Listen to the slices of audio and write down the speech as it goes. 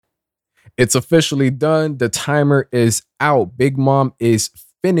It's officially done. The timer is out. Big Mom is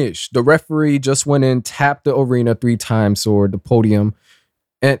finished. The referee just went in, tapped the arena 3 times or the podium.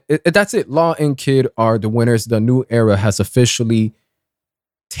 And that's it. Law and Kid are the winners. The new era has officially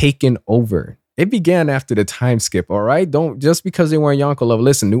taken over. It began after the time skip, all right? Don't just because they were in Yonko level.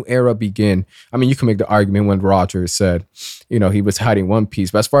 Listen, new era begin. I mean, you can make the argument when Roger said, he was hiding One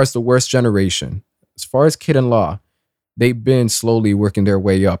Piece. But as far as the worst generation, as far as Kid and Law, they've been slowly working their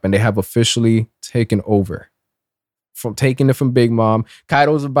way up, and they have officially taken over. From taking it from Big Mom,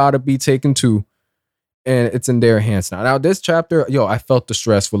 Kaido's about to be taken too, and it's in their hands now. Now, this chapter, I felt the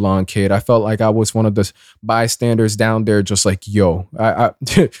stress for Law and Kid. I felt like I was one of the bystanders down there, just like, I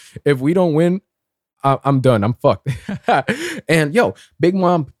if we don't win, I'm done. I'm fucked. And Big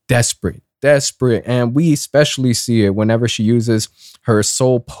Mom, desperate. And we especially see it whenever she uses her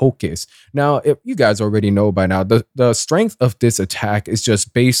soul pocus. Now, if you guys already know by now, the strength of this attack is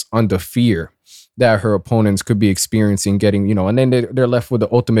just based on the fear that her opponents could be experiencing getting, and then they're left with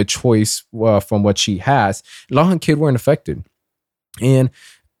the ultimate choice from what she has. Law and Kid weren't affected. And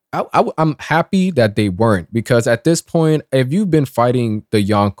I'm happy that they weren't, because at this point, if you've been fighting the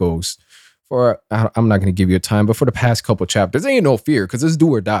Yonkos I'm not going to give you a time, but for the past couple chapters, there ain't no fear, because it's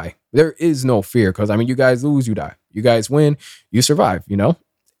do or die. There is no fear, because you guys lose, you die. You guys win, you survive,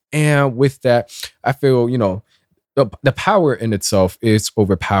 And with that, I feel, the power in itself is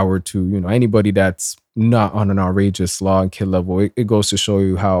overpowered to, anybody that's not on an outrageous Law and Kid level. It goes to show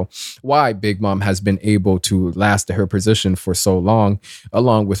you why Big Mom has been able to last at her position for so long,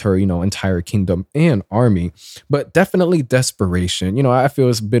 along with her, entire kingdom and army. But definitely desperation. I feel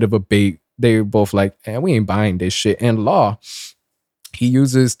it's a bit of a bait. They're both like, we ain't buying this shit. And Law, he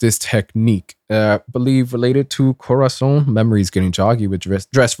uses this technique, believe related to Corazon. Memory's getting joggy with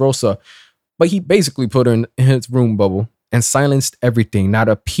Dressrosa. But he basically put her in his room bubble and silenced everything. Not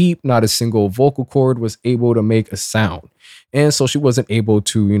a peep, not a single vocal cord was able to make a sound. And so she wasn't able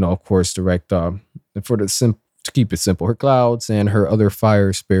to, of course, direct to keep it simple, her clouds and her other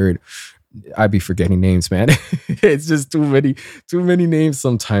fire spirit. I'd be forgetting names, man. It's just too many names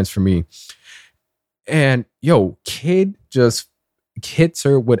sometimes for me. And Kid just hits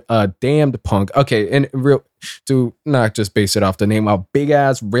her with a damned punk. Okay, and to not just base it off the name, a big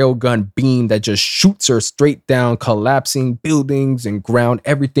ass railgun beam that just shoots her straight down, collapsing buildings and ground,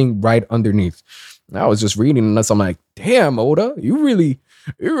 everything right underneath. I was just reading this. I'm like, damn, Oda, you're really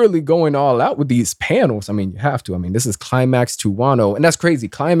going all out with these panels. You have to. This is Climax to Wano. And that's crazy.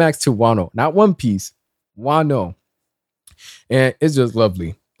 Climax to Wano. Not One Piece. Wano. And it's just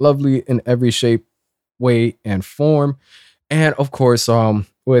lovely. Lovely in every shape, way, and form. And of course,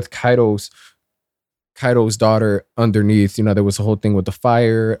 with Kaido's daughter underneath, there was a whole thing with the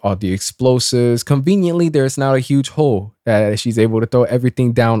fire, all the explosives. Conveniently, there's now a huge hole that she's able to throw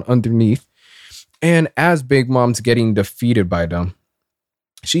everything down underneath. And as Big Mom's getting defeated by them,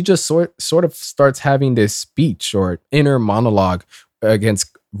 she just sort of starts having this speech or inner monologue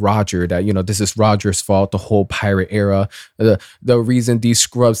against Roger that, this is Roger's fault, the whole pirate era. The reason these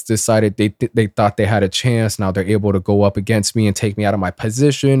scrubs decided they thought they had a chance. Now they're able to go up against me and take me out of my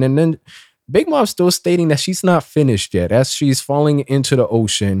position. And then Big Mom's still stating that she's not finished yet, as she's falling into the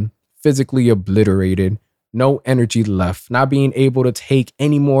ocean, physically obliterated, no energy left, not being able to take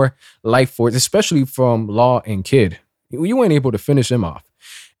any more life force, especially from Law and Kid. You weren't able to finish him off.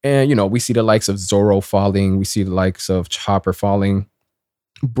 And, we see the likes of Zoro falling. We see the likes of Chopper falling.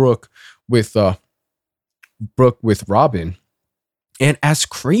 Brooke with Robin. And as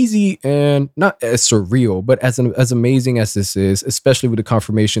crazy and not as surreal, but as amazing as this is, especially with the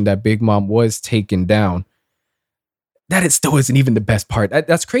confirmation that Big Mom was taken down, that it still isn't even the best part.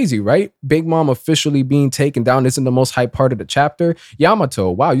 That's crazy, right? Big Mom officially being taken down isn't the most hype part of the chapter. Yamato,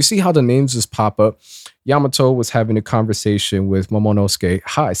 wow, you see how the names just pop up. Yamato was having a conversation with Momonosuke.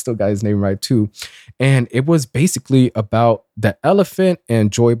 I still got his name right too. And it was basically about the elephant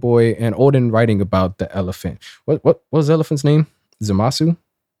and Joyboy and Odin writing about the elephant. What was the elephant's name? Zumasu?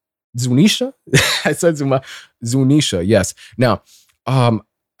 Zunesha? I said Zunesha, yes. Now,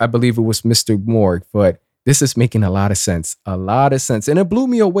 I believe it was Mr. Morg, but this is making a lot of sense. And it blew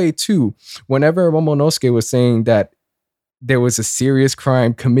me away too. Whenever Momonosuke was saying that there was a serious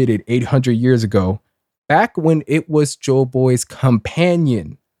crime committed 800 years ago, back when it was Joyboy's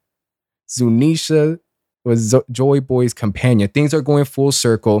companion. Zunesha was Joyboy's companion. Things are going full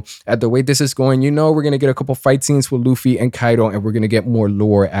circle. At the way this is going, we're going to get a couple fight scenes with Luffy and Kaido, and we're going to get more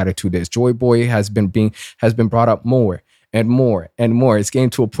lore added to this. Joyboy has been brought up more and more and more. It's getting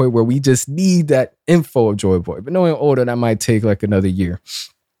to a point where we just need that info of Joyboy. But knowing Oda, that might take like another year.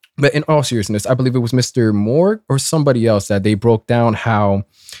 But in all seriousness, I believe it was Mr. Morg or somebody else that they broke down how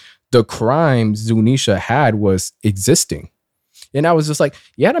the crime Zunisha had was existing. And I was just like,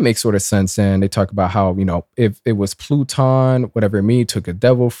 yeah, that makes sort of sense. And they talk about how, if it was Pluton, whatever it means, took a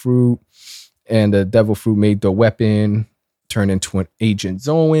devil fruit, and the devil fruit made the weapon turn into an Agent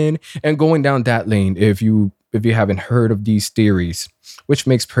Zoan, and going down that lane, if you haven't heard of these theories, which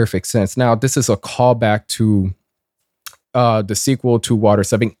makes perfect sense. Now, this is a callback to the sequel to Water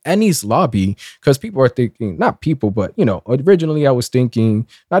 7, Enies Lobby, because people are thinking, not people, but originally I was thinking,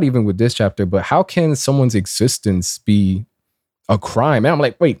 not even with this chapter, but how can someone's existence be a crime? And I'm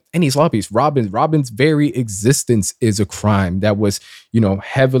like, wait, Enies Lobby's Robin's very existence is a crime that was,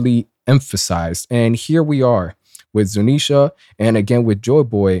 heavily emphasized. And here we are with Zunesha, and again with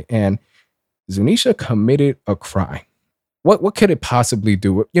Joyboy, and Zunesha committed a crime. What could it possibly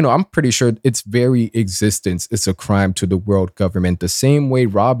do? I'm pretty sure its very existence is a crime to the world government, the same way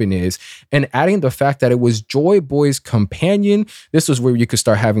Robin is. And adding the fact that it was Joyboy's companion, this was where you could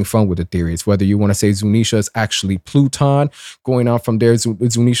start having fun with the theories. Whether you want to say Zunesha is actually Pluton, going on from there,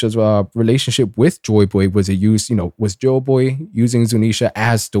 Zunesha's relationship with Joyboy, was Joyboy using Zunesha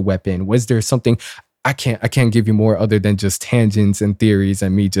as the weapon? Was there something? I can't give you more other than just tangents and theories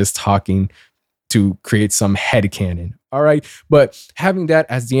and me just talking to create some headcanon. All right. But having that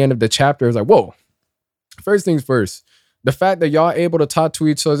as the end of the chapter is like, whoa, first things first, the fact that y'all able to talk to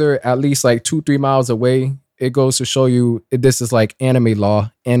each other at least like 2-3 miles away, it goes to show you this is like anime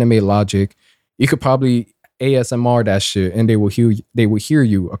law, anime logic. You could probably ASMR that shit and they will hear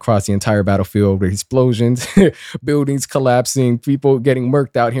you across the entire battlefield with explosions, buildings collapsing, people getting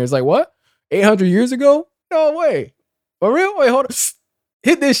murked out here. It's like, what? 800 years ago? No way. For real? Wait, hold on.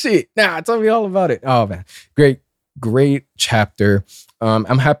 Hit this shit. Nah, tell me all about it. Oh, man. Great chapter.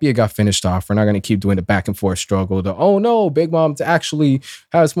 I'm happy it got finished off. We're not going to keep doing the back and forth struggle. Oh, no, Big Mom actually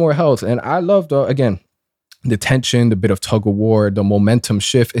has more health. And I love, again, the tension, the bit of tug of war, the momentum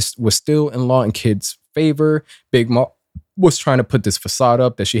shift was still in Law and Kid's favor. Big Mom was trying to put this facade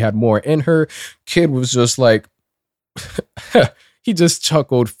up that she had more in her. Kid was just like... He just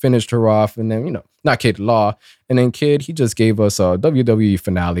chuckled, finished her off, and then, not Kid, Law. And then Kid, he just gave us a WWE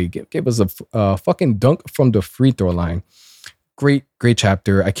finale, gave us a fucking dunk from the free throw line. Great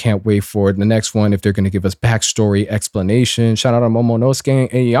chapter. I can't wait for the next one if they're going to give us backstory, explanation. Shout out to Momonosuke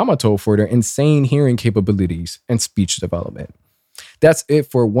and Yamato for their insane hearing capabilities and speech development. That's it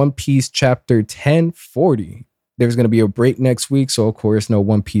for One Piece chapter 1040. There's going to be a break next week, so of course, no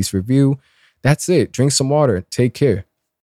One Piece review. That's it. Drink some water. Take care.